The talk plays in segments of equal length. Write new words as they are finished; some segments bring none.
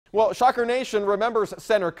Well, Shocker Nation remembers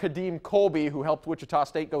center Coleby, who helped Wichita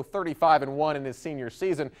State go 35-1 in his senior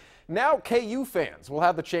season. Now KU fans will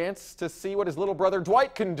have the chance to see what his little brother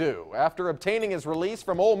Dwight can do. After obtaining his release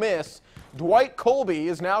from Ole Miss, Dwight Coleby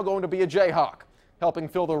is now going to be a Jayhawk, helping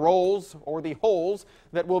fill the roles or the holes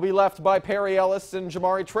that will be left by Perry Ellis and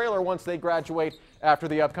Jamari Traylor once they graduate after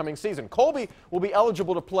the upcoming season. Coleby will be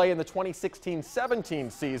eligible to play in the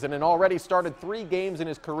 2016-17 season and already started 3 games in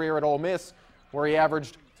his career at Ole Miss, where he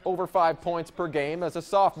averaged over 5 points per game as a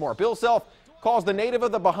sophomore. Bill Self calls the native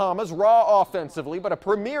of the Bahamas raw offensively, but a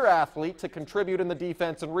premier athlete to contribute in the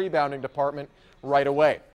defense and rebounding department right away.